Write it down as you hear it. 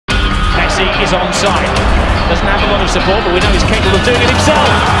Messi is onside. Doesn't have a lot of support, but we know he's capable of doing it himself.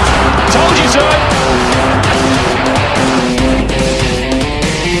 Told you so!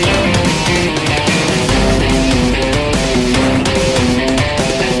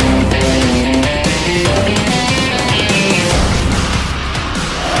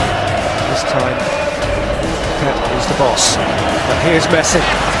 This time, Pep is the boss. But here's Messi.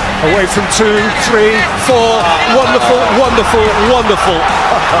 Away from 2, 3, 4. Wonderful, wonderful, wonderful.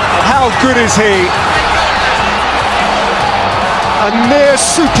 How good is he? A near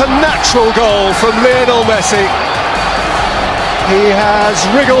supernatural goal from Lionel Messi. He has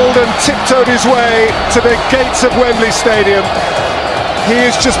wriggled and tiptoed his way to the gates of Wembley Stadium. He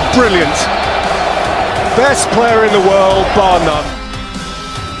is just brilliant. Best player in the world, bar none.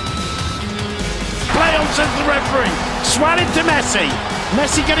 Play on, says the referee. Swat it to Messi.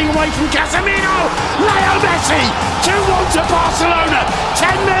 Messi getting away from Casemiro. Leo Messi, 2-1 to Barcelona.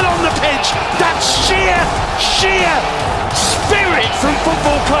 10-0 on the pitch. That's sheer spirit from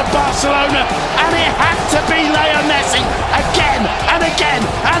Football Club Barcelona. And it had to be Leo Messi again and again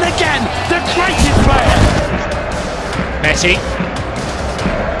and again. The greatest player. Messi.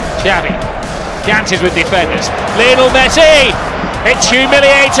 Xavi. Dances with defenders. Lionel Messi. It's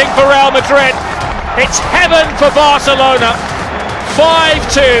humiliating for Real Madrid. It's heaven for Barcelona.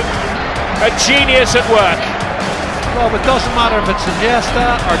 5-2, a genius at work. Well, it doesn't matter if it's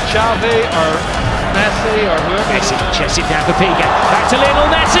Iniesta or Xavi or Messi or whoever. Messi chests it down for Piga. Back to Lionel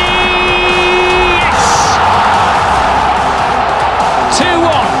Messi. Yes! 2-1,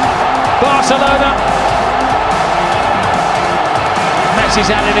 Barcelona. Messi's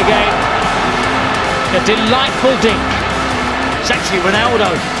at it again. A delightful dink. It's actually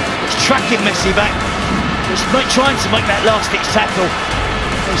Ronaldo that's tracking Messi back. Just trying to make that last-ditch tackle.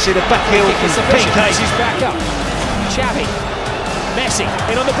 You see the back heel is the PK. Messi's back up. Xavi. Messi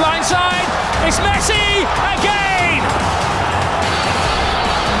in on the blind side. It's Messi again.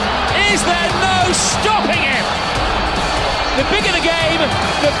 Is there no stopping him? The bigger the game,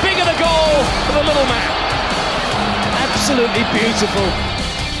 the bigger the goal for the little man. Absolutely beautiful.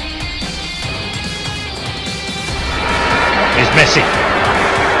 Is Messi.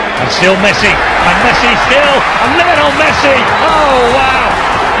 And still Messi, and Messi still, and Lionel Messi! Oh wow,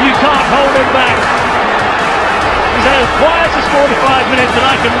 you can't hold him back. He's had as quiet as 45 minutes that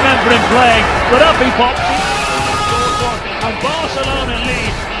I can remember him playing, but up he pops. And Barcelona lead,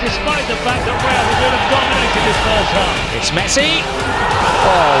 despite the fact that Real Madrid have dominated this first half. It's Messi.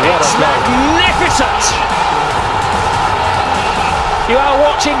 Oh, what it's a goal. Magnificent! You are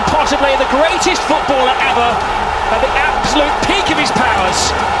watching possibly the greatest footballer ever at the absolute peak of his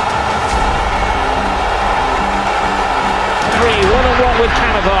powers. 1-on-1 with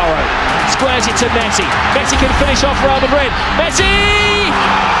Cannavaro. Squares it to Messi. Messi can finish off Real Madrid. Messi!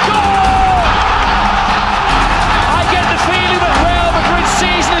 Goal! I get the feeling that Real Madrid's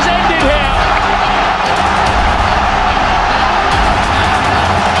season has ended here.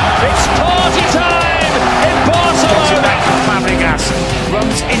 It's party time in Barcelona. Back from Fabregas.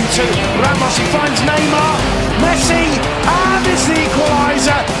 Runs into Ramos. He finds Neymar. Messi. And it's the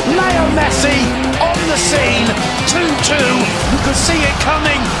equaliser. Leo Messi on the scene. 2-2. You could see it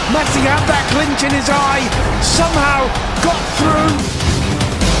coming. Messi had that glint in his eye. Somehow got through.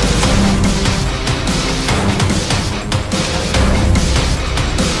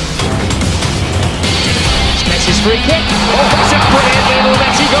 It's Messi's free kick. Oh, it's a brilliant little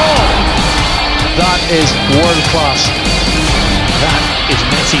Messi goal. That is world class. That is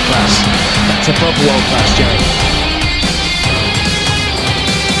Messi class. That's above world class, Jerry.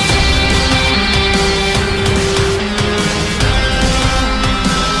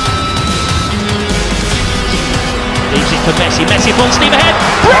 Leaves it for Messi. Messi full steam ahead.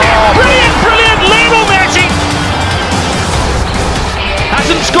 Brilliant, brilliant, brilliant! Lionel Messi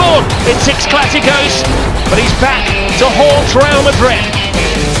hasn't scored in 6 Clásicos, but he's back to haunt Real Madrid.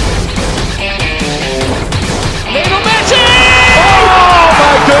 Lionel Messi! Oh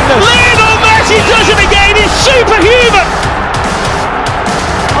my goodness! Lionel Messi does it again. He's superhuman.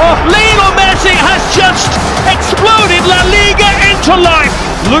 Oh, Lionel Messi has just exploded La Liga into life.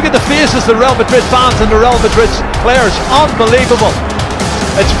 Look at the faces of the Real Madrid fans and the Real Madrid players. Unbelievable.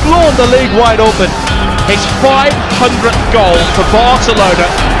 It's blown the league wide open. His 500th goal for Barcelona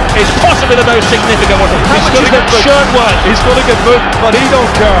is possibly the most significant one. How much is that shirt worth? He's going to get booked, but he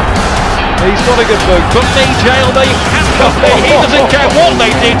don't care. He's going to get booked. Put me, jail me, handcuff me. He doesn't care what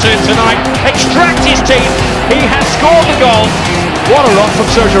they do to him tonight. Extract his teeth. He has scored the goal. What a run from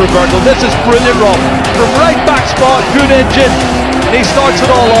Sergio Roberto. This is brilliant run. From right back spot, good engine. And he starts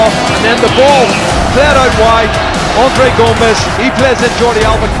it all off. And then the ball played out wide. Andre Gomez, he plays in Jordi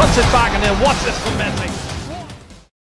Alba, cuts it back, and then watch this from Messi.